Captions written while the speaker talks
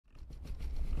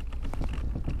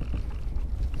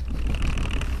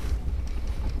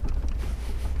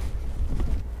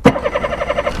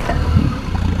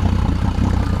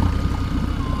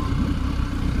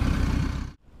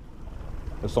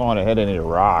Just don't want to hit any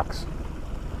rocks.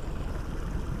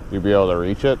 You'll be able to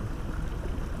reach it.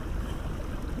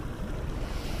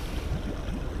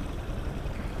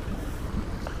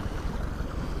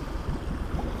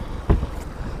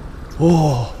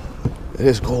 Oh, it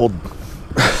is cold.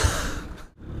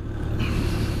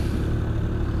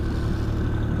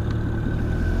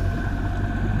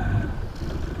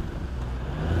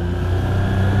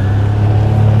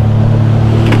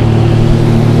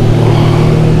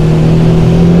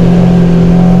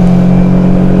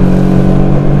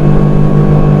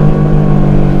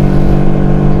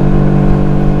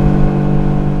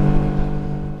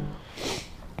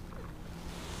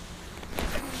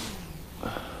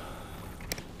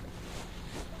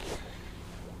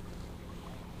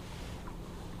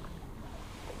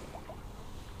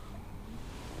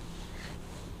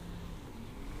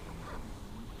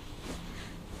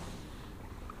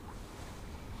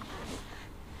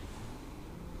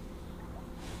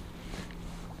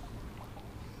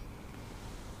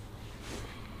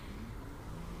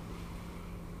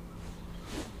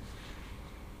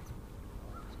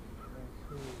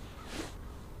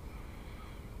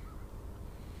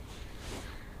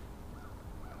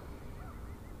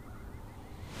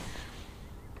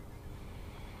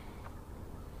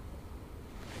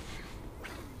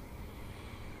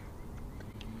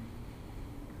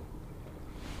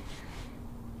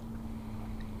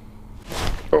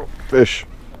 Oh, fish.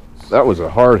 That was a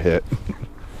hard hit.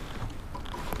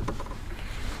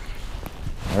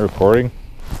 Am I recording?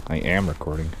 I am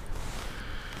recording.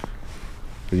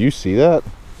 Did you see that?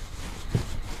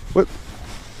 What?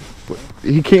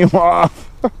 He came off.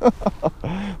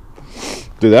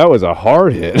 Dude, that was a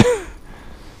hard hit.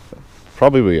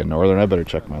 Probably a northern. I better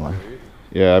check my line.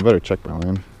 Yeah, I better check my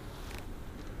line.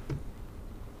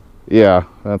 Yeah,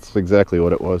 that's exactly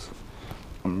what it was.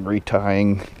 I'm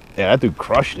retying. Yeah, that dude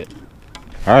crushed it.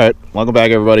 All right, welcome back,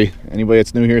 everybody. Anybody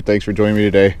that's new here, thanks for joining me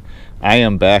today. I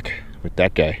am back with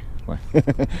that guy.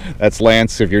 That's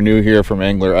Lance. If you're new here from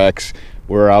Angler X,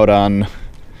 we're out on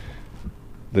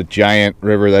the giant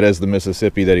river that is the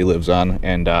Mississippi that he lives on,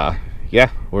 and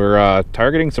yeah, we're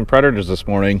targeting some predators this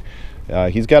morning.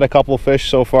 He's got a couple of fish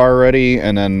so far already,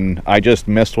 and then I just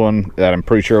missed one that I'm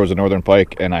pretty sure was a northern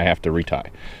pike, and I have to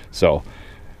retie. So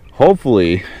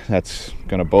hopefully that's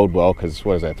gonna bode well, because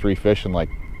what is that, 3 fish in like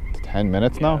 10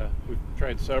 minutes now? We've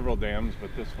tried several dams, but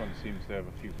this one seems to have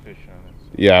a few fish on it. So.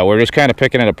 Yeah, we're just kind of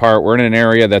picking it apart. We're in an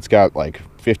area that's got like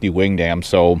 50 wing dams,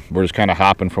 so we're just kind of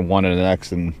hopping from one to the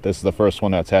next, and this is the first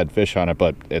one that's had fish on it,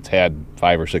 but it's had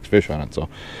 5 or 6 fish on it, so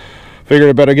figured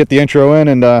I better get the intro in,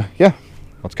 and yeah,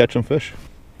 let's catch some fish.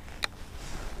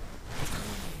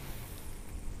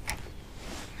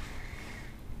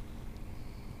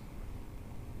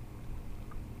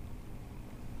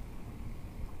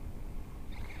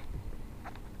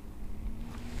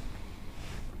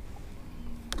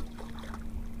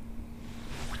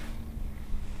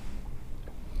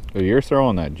 Oh, you're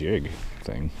throwing that jig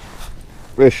thing.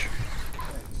 Fish.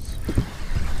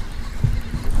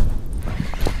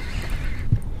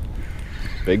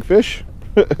 Big fish?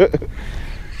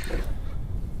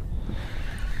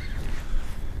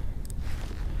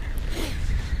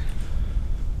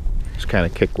 Just kind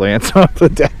of kick Lance off the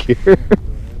deck here.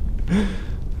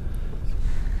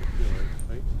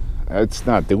 It's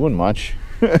not doing much.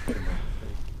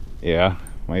 Yeah,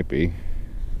 might be.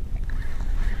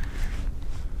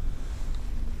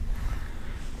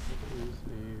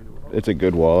 It's a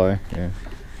good walleye, yeah.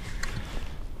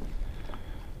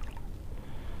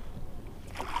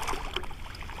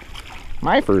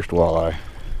 My first walleye.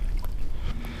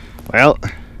 Well,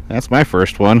 that's my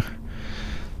first one.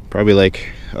 Probably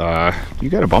like, you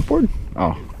got a bump board?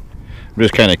 Oh, I'm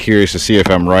just kind of curious to see if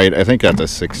I'm right. I think that's a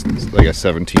 6, like a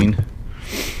 17.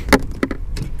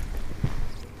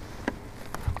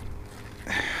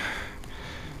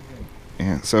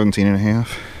 Yeah, 17 and a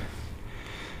half.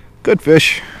 Good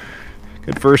fish.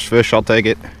 Good first fish, I'll take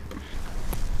it.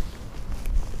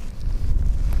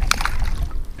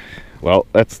 Well,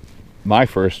 that's my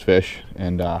first fish,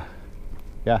 and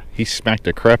yeah, he smacked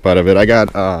the crap out of it. I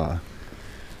got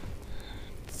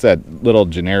it's that little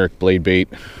generic blade bait.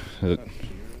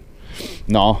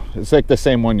 No, it's like the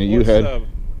same one that you had.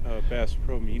 Bass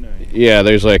Pro Menai. Yeah,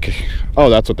 there's like, oh,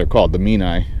 that's what they're called, the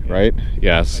Menai, right?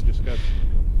 Yes. I just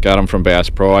got them from Bass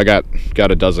Pro. I got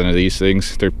a dozen of these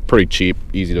things. They're pretty cheap,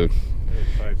 easy to.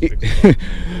 5, 6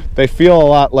 They feel a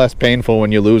lot less painful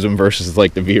when you lose them versus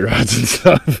like the V-rods and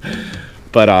stuff.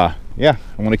 But yeah,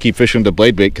 I want to keep fishing the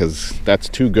blade bait because that's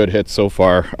 2 good hits so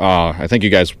far. I think you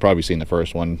guys have probably seen the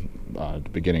first one at the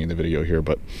beginning of the video here,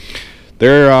 but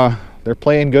they're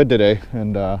playing good today,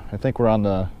 and I think we're on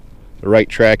the the right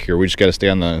track here. We just got to stay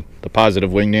on the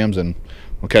positive wing dams and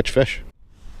we'll catch fish.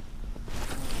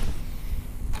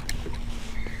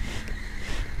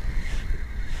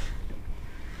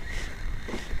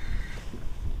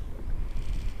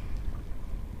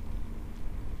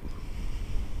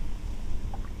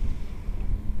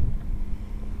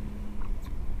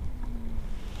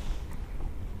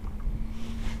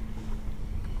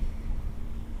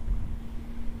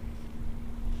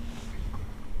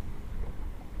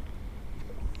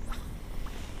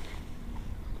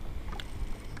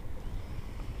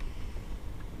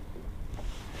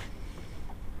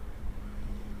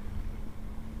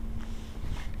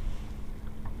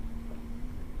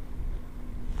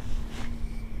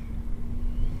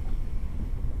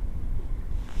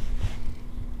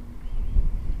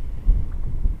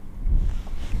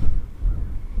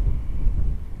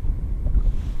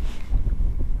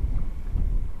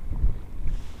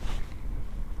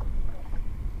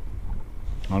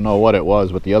 I don't know what it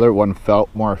was, but the other one felt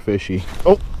more fishy.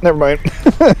 Oh, never mind.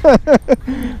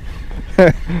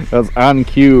 That was on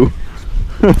cue.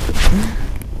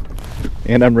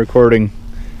 And I'm recording.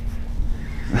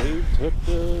 Dave took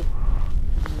the...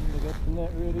 I got the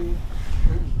net ready.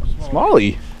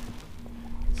 Smallie.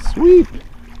 Sweet.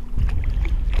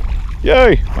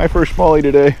 Yay, my first smallie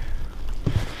today.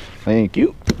 Thank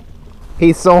you.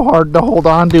 He's so hard to hold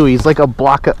on to. He's like a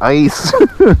block of ice.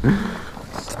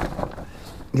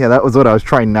 Yeah, that was what I was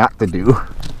trying not to do.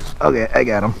 Okay, I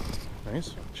got him.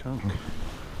 Nice chunk.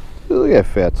 Look at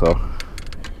Fatso.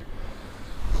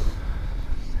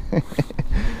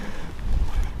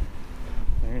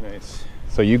 Very nice.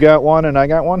 So you got one and I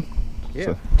got one? Yeah.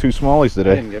 So 2 smallies I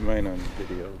today. didn't get mine on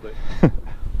video, but...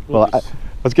 Well, I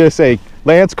was going to say,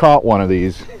 Lance caught one of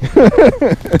these.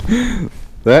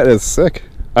 That is sick.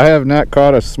 I have not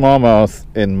caught a smallmouth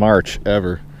in March,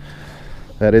 ever.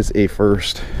 That is a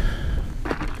first.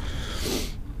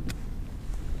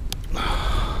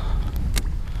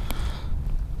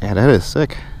 Yeah, that is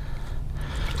sick.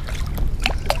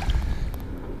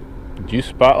 Did you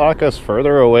spot lock us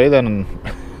further away than...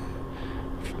 I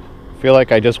feel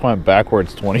like I just went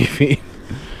backwards 20 feet.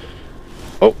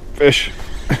 Oh, fish.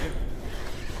 I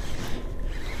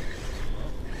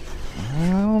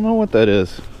don't know what that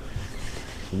is.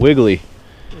 Wiggly.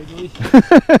 Wiggly.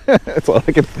 That's all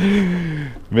I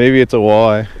can... Maybe it's a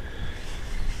walleye.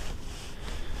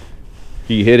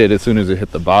 He hit it as soon as it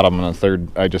hit the bottom, and the third,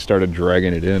 I just started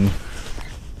dragging it in.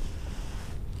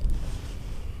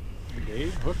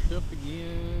 Dave hooked up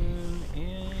again,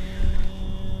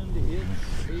 and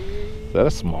it's a... Is that a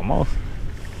smallmouth?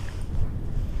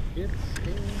 It's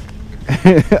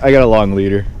a... I got a long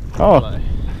leader. Oh,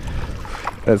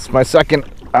 that's my second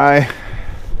eye.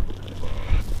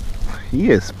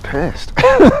 He is pissed.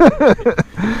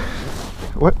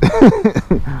 What?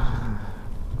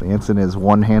 Dancing his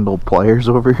one-handled pliers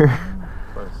over here.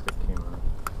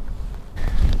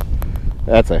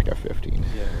 That's like a 15.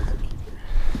 Yeah, it's a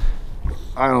keeper.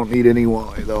 I don't need any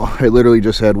walleye though. I literally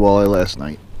just had walleye last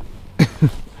night.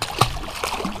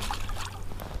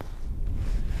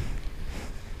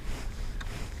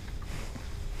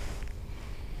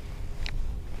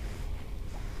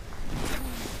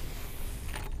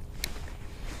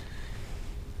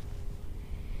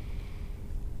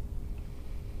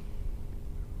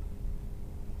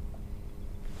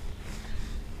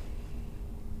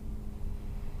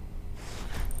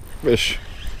 Fish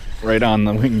right on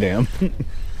the wing dam.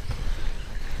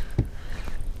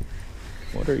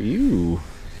 What are you?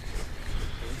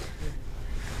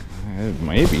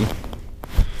 Maybe. I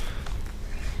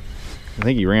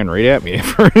think he ran right at me at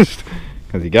first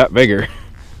because he got bigger.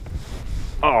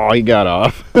 Oh, he got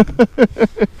off.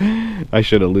 I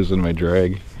should have loosened my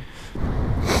drag.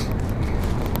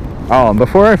 Oh, and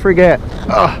before I forget,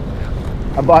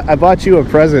 I bought you a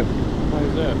present. Why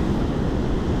is that?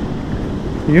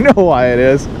 You know why it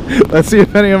is. Let's see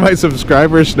if any of my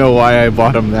subscribers know why I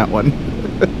bought him that one.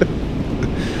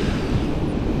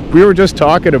 We were just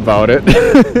talking about it.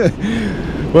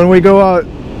 When we go out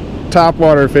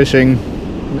topwater fishing,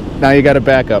 now you got to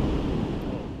back up.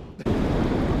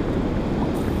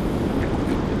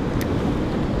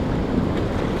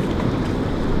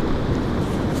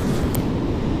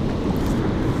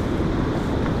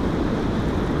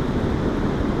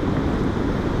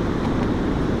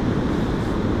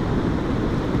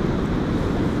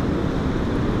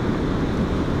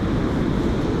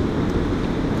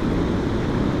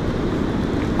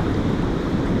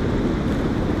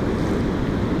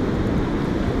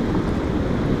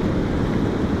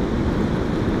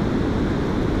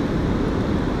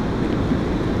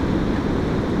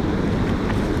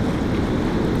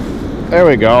 There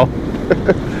we go.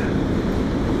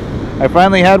 I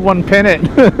finally had one pin it. The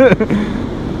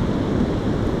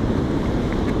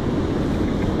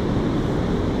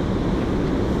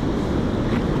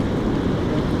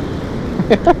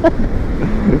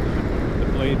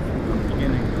blade from the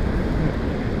beginning.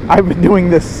 I've been doing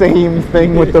the same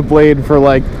thing with the blade for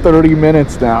like 30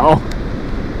 minutes now.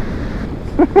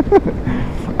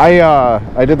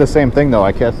 I did the same thing though.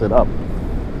 I cast it up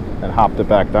and hopped it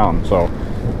back down. So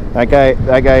that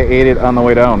guy ate it on the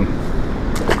way down.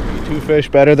 2 fish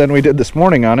better than we did this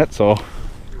morning on it. So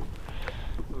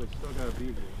So they still gotta be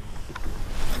here.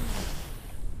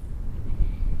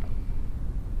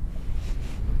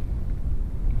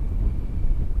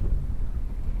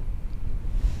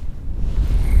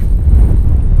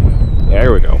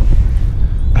 there we go.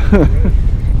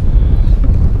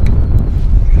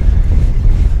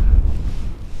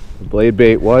 Blade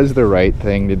bait was the right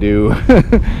thing to do.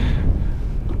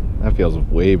 That feels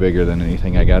way bigger than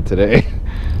anything I got today.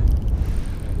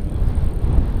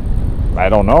 I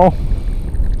don't know.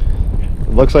 It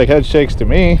looks like head shakes to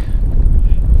me.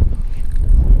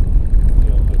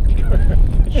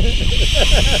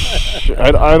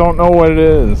 I don't know what it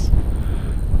is.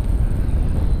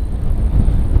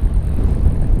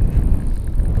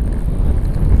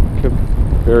 Could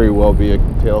very well be a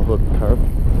tail hook carp.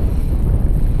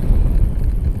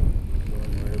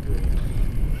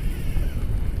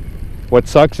 What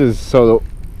sucks is, so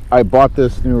I bought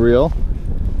this new reel.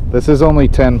 This is only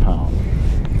 10 pound.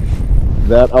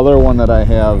 That other one that I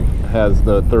have has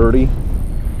the 30.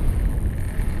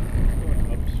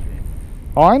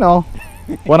 Oh, I know.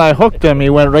 When I hooked him, he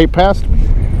went right past me.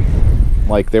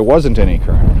 Like there wasn't any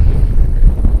current.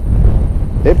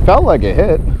 It felt like it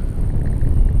hit.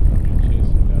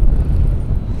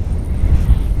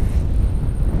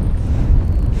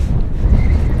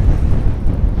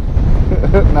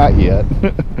 Not yet.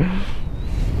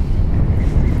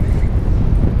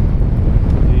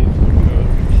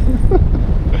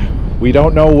 We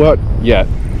don't know what yet.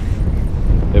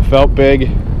 It felt big.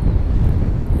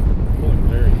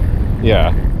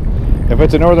 Yeah. If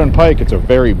it's a northern pike, it's a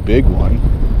very big one.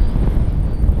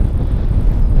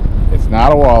 It's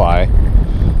not a walleye.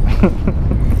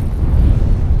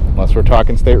 Unless we're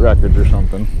talking state records or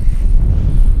something.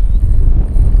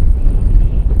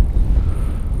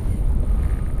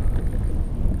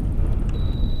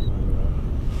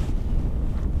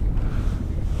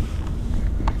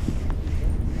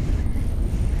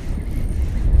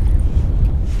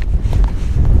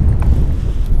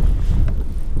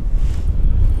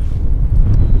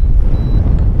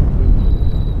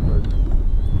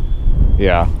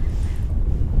 Yeah.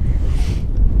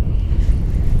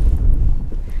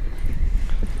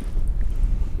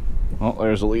 Oh,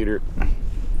 there's a leader.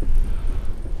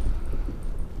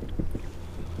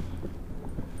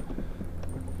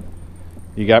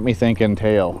 You got me thinking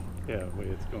tail. Yeah, wait,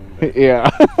 it's going back. Yeah.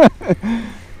 Oh,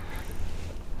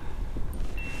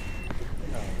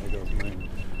 there goes mine.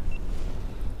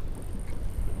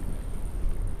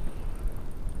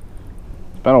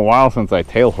 It's been a while since I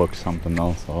tail hooked something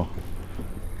though, so.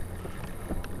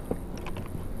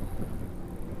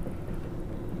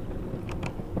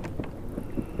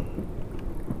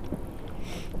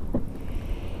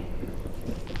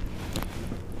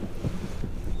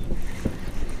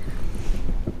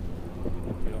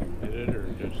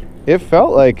 It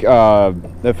felt like the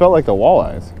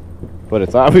walleyes, but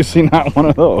it's obviously not one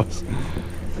of those.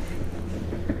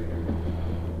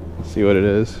 Let's see what it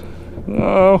is.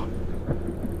 Oh,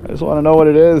 I just want to know what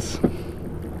it is.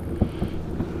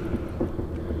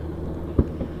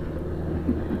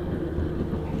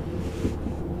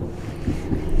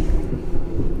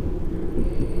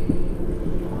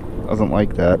 Doesn't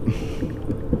like that.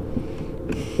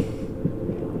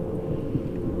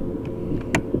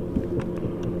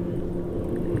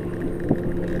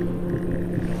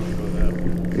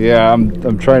 Yeah,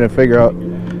 I'm trying to figure out.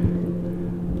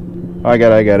 I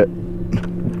got it.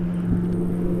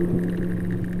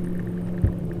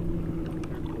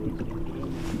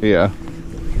 Yeah.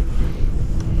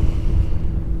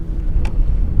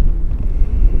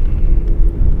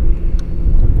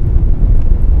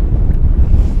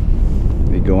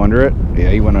 Did he go under it?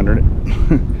 Yeah, he went under it.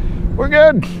 We're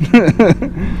good.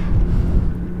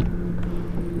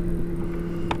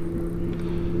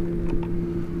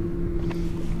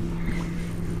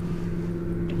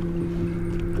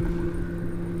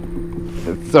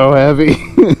 It's so heavy.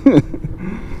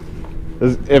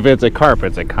 If it's a carp,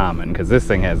 it's a common, because this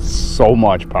thing has so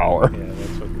much power. Yeah,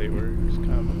 that's what they were. It's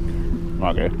common.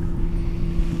 Okay.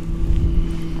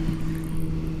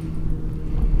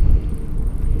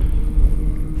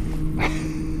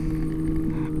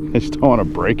 I just don't want to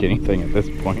break anything at this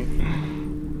point.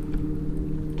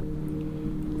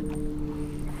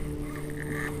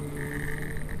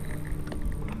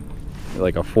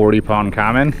 like a 40-pound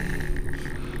common.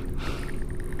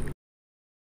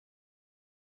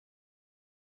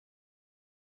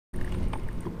 I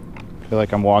feel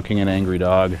like I'm walking an angry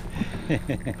dog.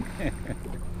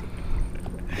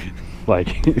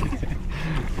 Like,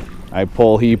 I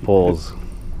pull, he pulls.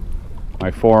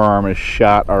 My forearm is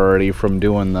shot already from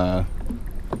doing the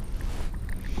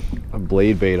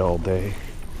blade bait all day.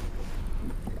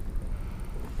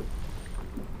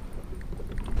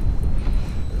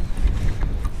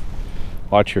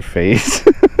 Watch your face.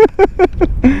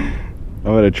 I'm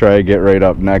gonna try to get right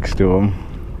up next to him.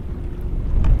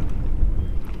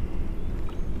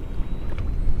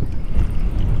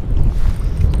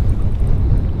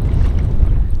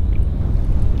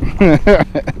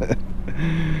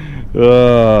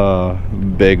 Oh,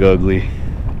 big ugly.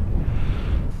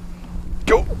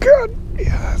 Oh God!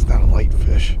 Yeah, that's not a light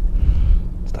fish.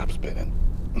 Stop spinning.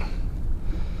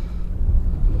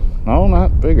 No,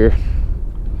 not bigger.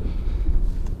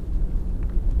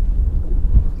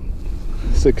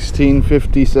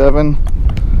 1657.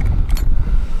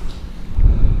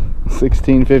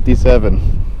 1657.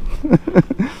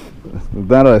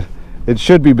 Not a. It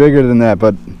should be bigger than that,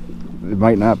 but it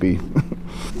might not be.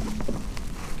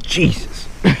 Jesus.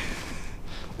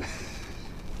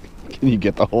 Can you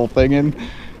get the whole thing in?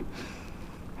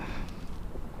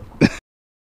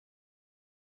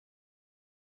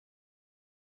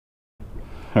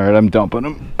 All right, I'm dumping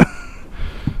him.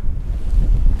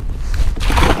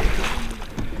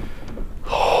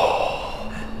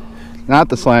 Not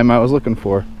the slime I was looking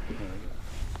for.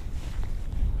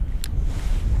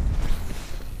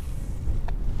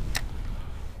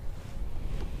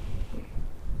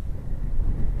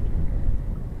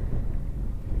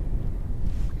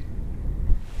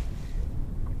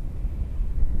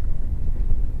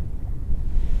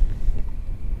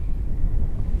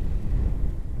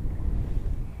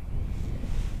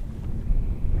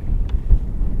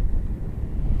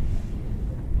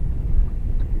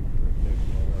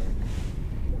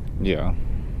 Yeah.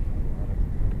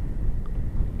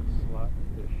 Slot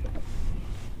fish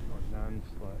or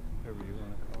non-slot, whatever you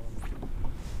want to call them.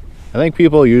 I think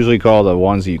people usually call the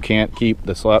ones you can't keep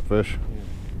the slapfish.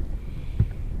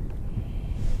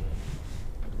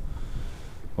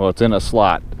 Well, it's in a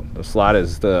slot. The slot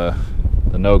is the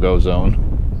no-go zone.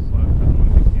 Slot are the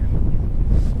ones you can't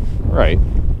keep. Right.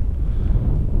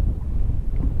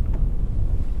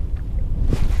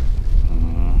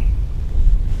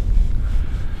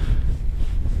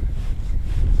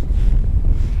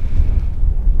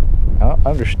 I don't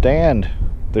understand.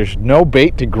 There's no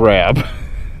bait to grab.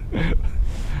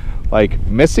 Like,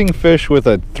 missing fish with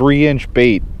a 3-inch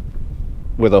bait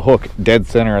with a hook dead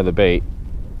center of the bait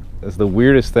is the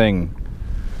weirdest thing.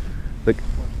 Like,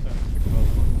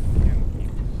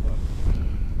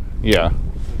 yeah.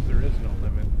 Because there is no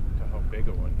limit to how big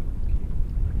a one you can keep.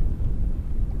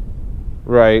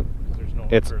 Right. There's no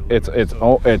It's upper it's limit, it's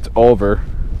so it's over.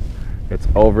 It's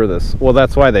over this. Well,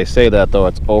 that's why they say that though.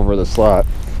 It's over the slot.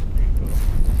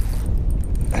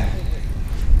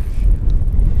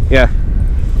 Yeah.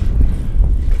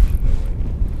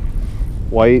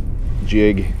 White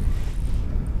jig.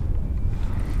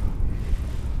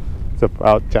 It's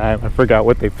about time. I forgot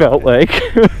what they felt like.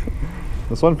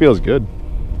 This one feels good.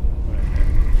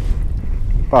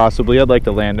 Possibly. I'd like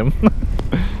to land him.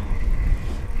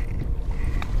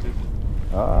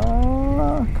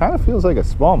 Kind of feels like a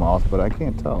smallmouth, but I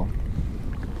can't tell.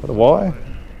 Is that a walleye?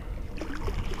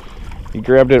 He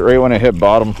grabbed it right when it hit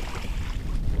bottom.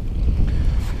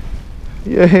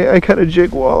 Yeah, hey, I got a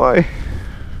jig walleye.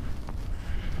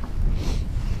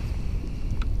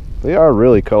 They are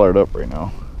really colored up right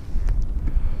now.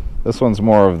 This one's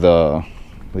more of the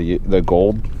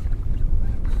gold.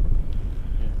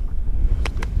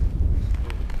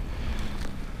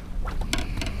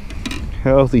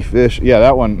 Healthy fish. Yeah,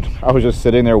 that one, I was just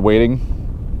sitting there waiting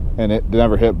and it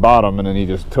never hit bottom and then he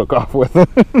just took off with it.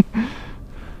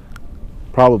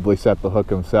 Probably set the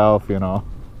hook himself, you know.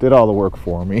 Did all the work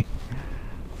for me.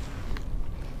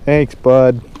 Thanks,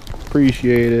 bud.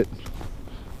 Appreciate it.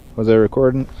 Was I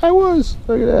recording? I was.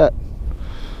 Look at that.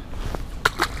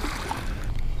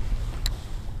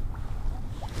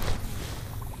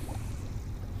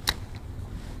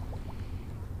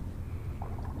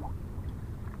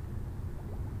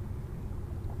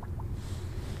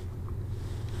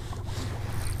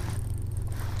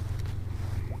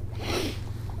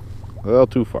 Well,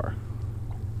 too far.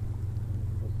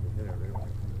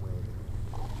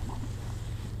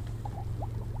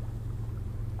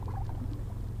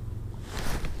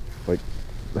 Like,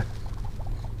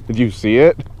 did you see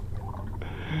it?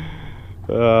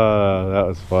 That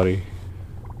was funny.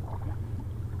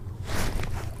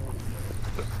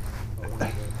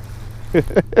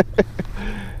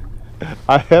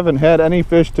 I haven't had any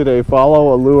fish today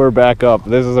follow a lure back up.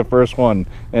 This is the first one,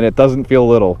 and it doesn't feel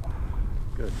little.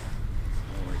 Good.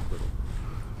 I like little.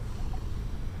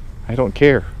 I don't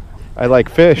care. I like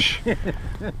fish.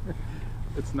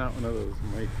 It's not one of those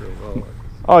micro walleyes.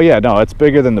 Oh yeah, no, it's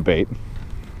bigger than the bait.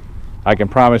 I can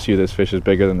promise you this fish is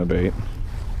bigger than the bait.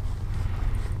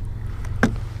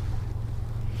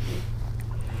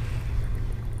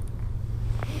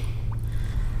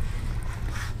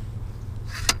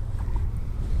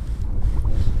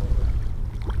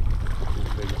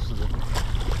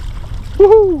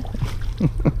 Woohoo!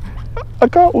 I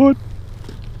caught one.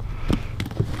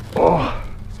 Oh,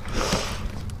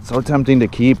 so tempting to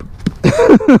keep.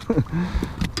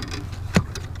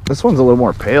 This one's a little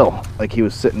more pale, like he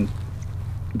was sitting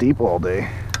deep all day.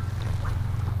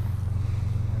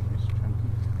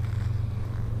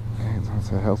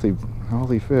 That's a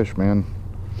healthy fish, man.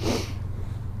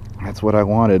 That's what I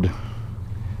wanted.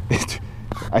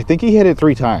 I think he hit it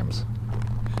 3 times.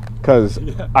 Because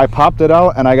I popped it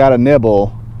out and I got a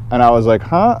nibble and I was like,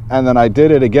 huh? And then I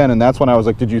did it again, and that's when I was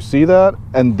like, did you see that?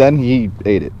 And then he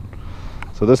ate it.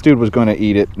 So this dude was going to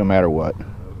eat it no matter what.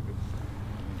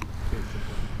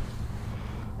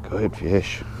 Good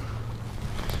fish.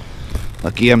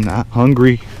 Lucky I'm not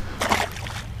hungry.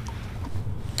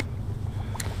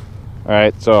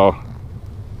 Alright, so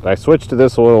I switched to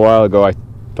this a little while ago.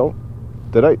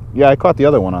 Yeah, I caught the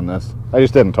other one on this. I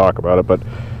just didn't talk about it, but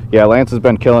yeah, Lance has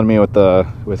been killing me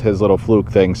with his little fluke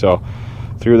thing, so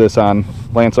threw this on.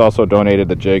 Lance also donated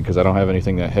the jig because I don't have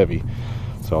anything that heavy.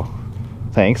 So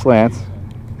thanks, Lance.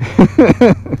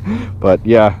 But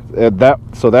yeah,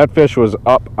 that fish was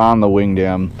up on the wing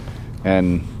dam,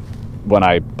 and when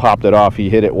I popped it off, he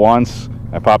hit it once.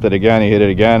 I popped it again, he hit it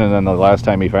again, and then the last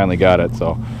time he finally got it.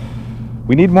 So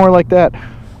we need more like that.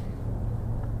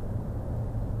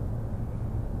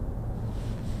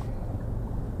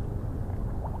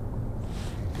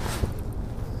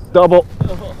 Double.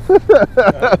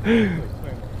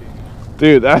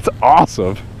 Dude, that's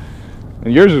awesome.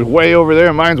 And yours is way over there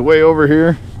and mine's way over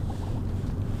here.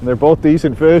 And they're both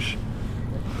decent fish.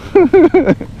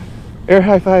 Air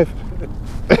high five.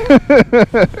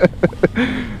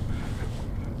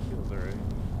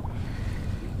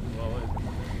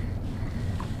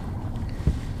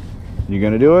 You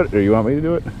gonna do it, or you want me to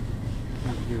do it?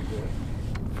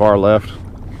 Far left.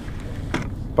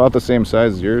 About the same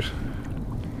size as yours.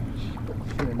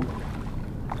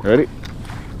 Ready?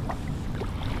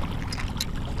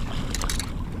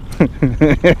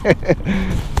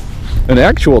 An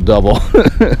actual double.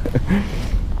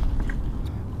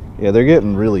 Yeah, they're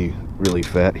getting really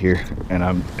fat here, and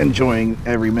I'm enjoying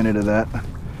every minute of that.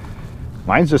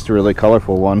 Mine's just a really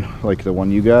colorful one, like the one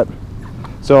you got.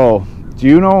 So, do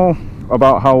you know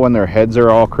about how when their heads are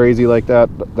all crazy like that,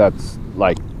 that's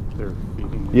like They're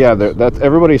feeding. yeah, that's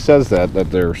everybody says that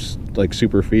they're like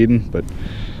super feeding, but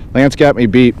Lance got me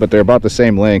beat, but they're about the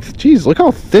same length. Jeez, look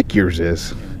how thick yours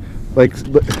is. Like,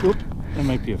 That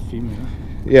might be a female.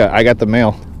 yeah, I got the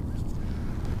male.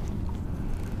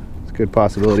 It's a good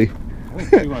possibility. I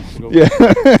think she wants to go. Yeah.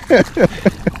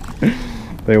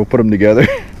 They will put them together.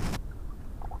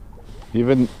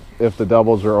 Even if the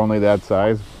doubles are only that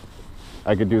size,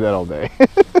 I could do that all day.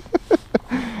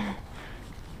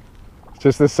 It's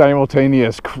just the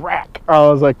simultaneous crack. I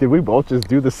was like, did we both just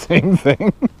do the same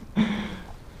thing?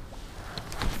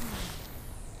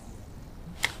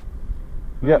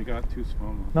 Yeah. I got 2 small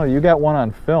ones. No, you got one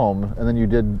on film, and then you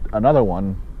did another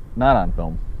one not on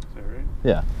film. Is that right?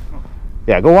 Yeah. Oh.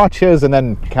 Yeah, go watch his and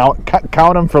then count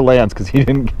them for Lance, because he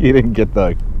didn't get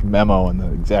the memo and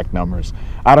the exact numbers.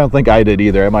 I don't think I did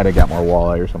either. I might have got more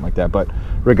walleye or something like that. But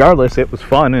regardless, it was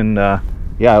fun, and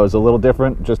yeah, it was a little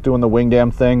different just doing the wing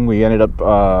dam thing. We ended up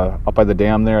up by the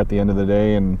dam there at the end of the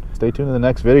day, and stay tuned to the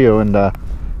next video, and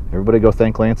everybody go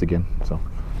thank Lance again. So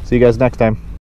see you guys next time.